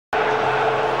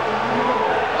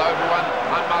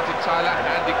Tyler,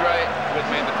 Andy Gray with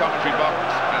me in the commentary box,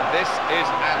 and this is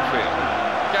Anfield.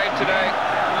 Game today,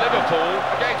 Liverpool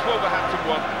against Wolverhampton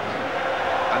 1.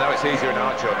 I know it's easier in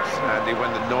our jobs, Andy, when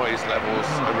the noise levels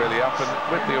are really up, and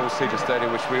with the all-seater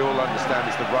stadium, which we all understand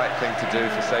is the right thing to do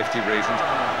for safety reasons,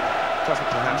 doesn't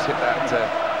perhaps hit that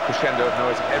crescendo of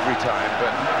noise every time, but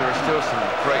there are still some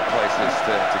great places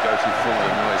to go to full of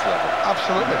the noise level.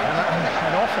 Absolutely,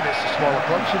 and often it's the smaller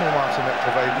clubs, you know, Martin, that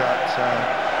provide that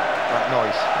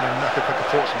noise. I mean, I could think of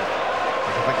Portsmouth, I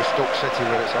can think of Stoke City,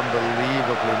 where it's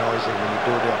unbelievably noisy when you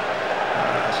go there.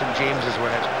 St James's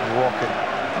when it's rocking.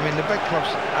 I mean, the big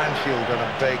clubs, Anfield on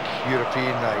a big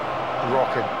European night,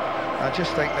 rocking. I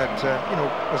just think that, you know,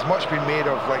 there's much been made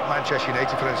of, like Manchester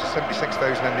United, for instance,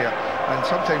 76,000 in there, and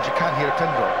sometimes you can't hear a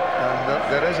pin drop, and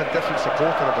there is a different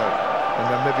supporter about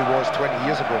than there maybe was 20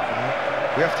 years ago.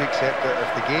 We have to accept that if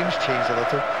the game's changed a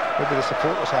little, maybe the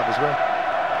supporters have as well.